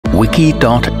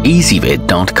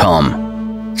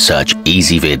wiki.ezvid.com. Search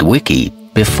Ezvid Wiki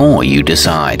before you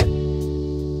decide.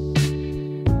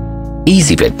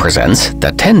 Ezvid presents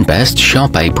the 10 best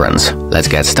shop aprons. Let's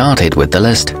get started with the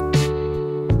list.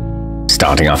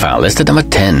 Starting off our list at number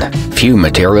 10. Few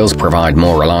materials provide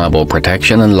more reliable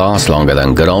protection and last longer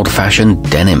than good old-fashioned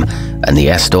denim, and the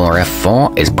Estore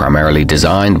F4 is primarily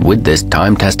designed with this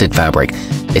time-tested fabric.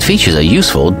 It features a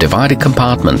useful divided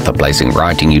compartment for placing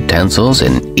writing utensils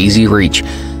in easy reach.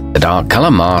 The dark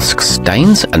color masks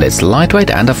stains and it's lightweight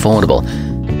and affordable.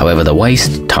 However, the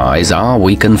waist ties are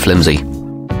weak and flimsy.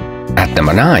 At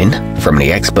number 9, from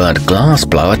the expert glass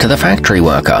blower to the factory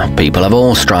worker, people of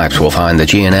all stripes will find the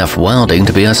G&F welding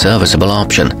to be a serviceable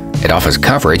option. It offers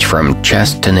coverage from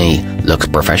chest to knee, looks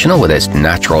professional with its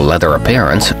natural leather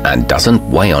appearance, and doesn't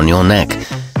weigh on your neck.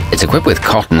 It's equipped with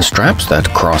cotton straps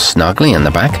that cross snugly in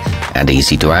the back and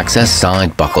easy-to-access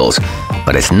side buckles,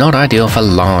 but it's not ideal for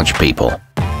large people.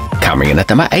 Coming in at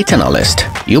number 8 on our list,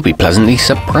 you'll be pleasantly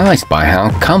surprised by how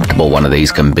comfortable one of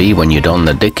these can be when you don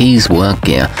the Dickies work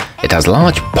gear. It has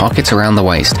large pockets around the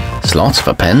waist, slots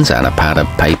for pens and a pad of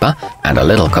paper, and a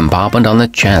little compartment on the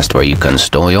chest where you can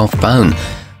store your phone.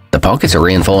 The pockets are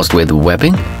reinforced with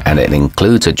webbing, and it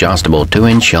includes adjustable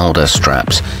 2-inch shoulder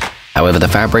straps. However, the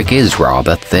fabric is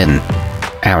rather thin.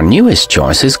 Our newest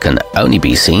choices can only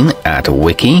be seen at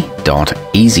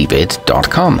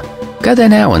wiki.ezvid.com. Go there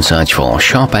now and search for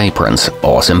shop aprons,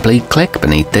 or simply click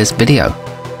beneath this video.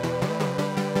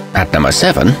 At number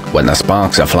 7, when the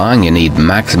sparks are flying, you need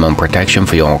maximum protection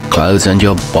for your clothes and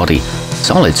your body.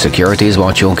 Solid security is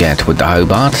what you'll get with the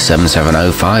Hobart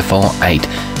 770548,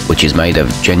 which is made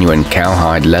of genuine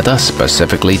cowhide leather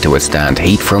specifically to withstand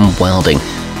heat from welding.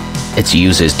 It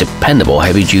uses dependable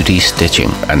heavy-duty stitching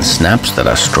and snaps that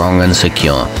are strong and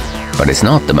secure, but it's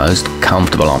not the most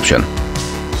comfortable option.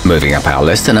 Moving up our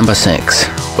list to number 6.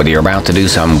 Whether you're about to do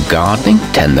some gardening,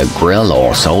 tend the grill,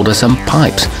 or solder some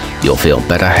pipes, you'll feel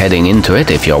better heading into it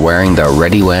if you're wearing the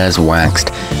readywares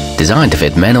waxed. Designed to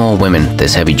fit men or women,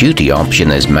 this heavy-duty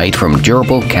option is made from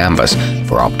durable canvas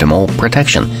for optimal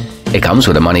protection. It comes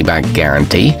with a money-back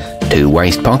guarantee, 2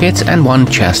 waist pockets and 1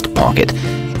 chest pocket.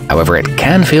 However, it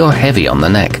can feel heavy on the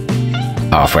neck.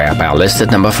 Halfway up our list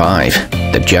at number 5.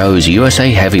 The Joe's USA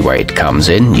Heavyweight comes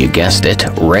in, you guessed it,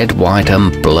 red, white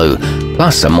and blue,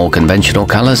 plus some more conventional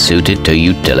colors suited to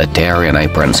utilitarian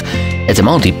aprons. It's a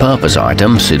multi-purpose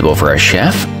item suitable for a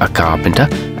chef, a carpenter,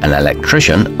 an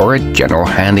electrician, or a general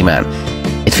handyman.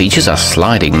 It features a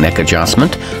sliding neck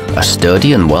adjustment, a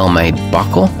sturdy and well-made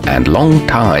buckle, and long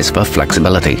ties for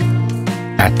flexibility.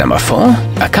 At number 4,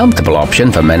 a comfortable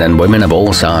option for men and women of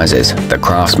all sizes. The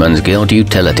Craftsman's Guild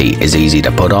Utility is easy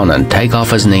to put on and take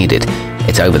off as needed.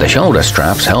 Its over-the-shoulder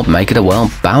straps help make it a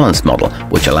well-balanced model,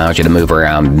 which allows you to move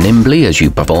around nimbly as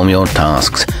you perform your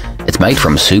tasks. It's made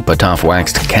from super tough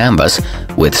waxed canvas,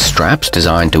 with straps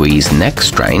designed to ease neck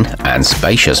strain and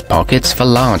spacious pockets for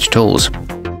large tools.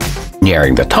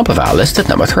 Nearing the top of our list at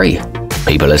number 3.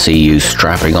 People who see you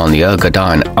strapping on the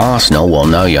ergodyne arsenal will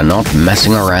know you're not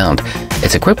messing around.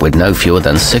 It's equipped with no fewer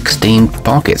than 16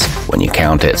 pockets when you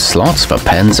count its slots for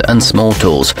pens and small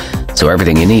tools, so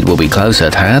everything you need will be close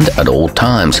at hand at all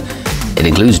times. It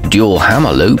includes dual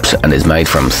hammer loops and is made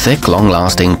from thick,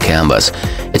 long-lasting canvas.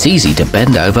 It's easy to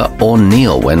bend over or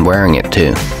kneel when wearing it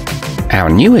too. Our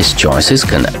newest choices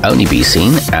can only be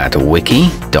seen at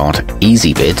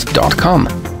wiki.ezvid.com.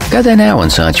 Go there now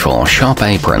and search for shop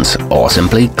aprons, or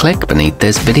simply click beneath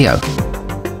this video.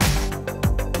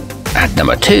 At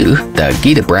number 2, the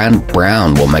Gidabrand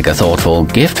Brown will make a thoughtful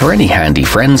gift for any handy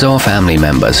friends or family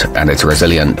members, and its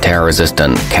resilient,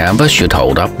 tear-resistant canvas should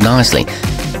hold up nicely.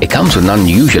 It comes with an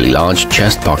unusually large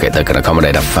chest pocket that can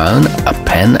accommodate a phone, a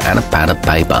pen, and a pad of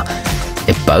paper.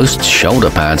 It boasts shoulder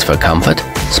pads for comfort,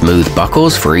 smooth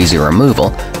buckles for easy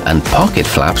removal, and pocket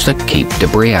flaps to keep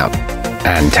debris out.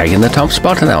 And taking the top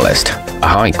spot on our list, a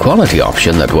high-quality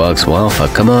option that works well for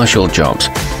commercial jobs.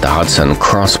 The Hudson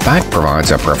Crossback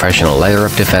provides a professional layer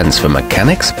of defense for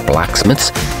mechanics, blacksmiths,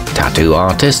 tattoo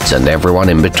artists, and everyone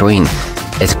in between.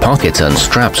 Its pockets and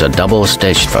straps are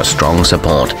double-stitched for strong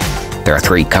support. There are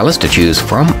 3 colors to choose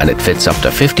from, and it fits up to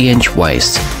 50-inch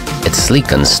waists. It's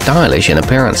sleek and stylish in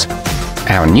appearance.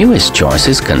 Our newest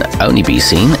choices can only be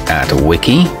seen at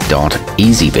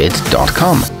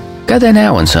wiki.ezvid.com. Go there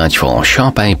now and search for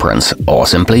shop aprons, or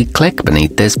simply click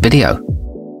beneath this video.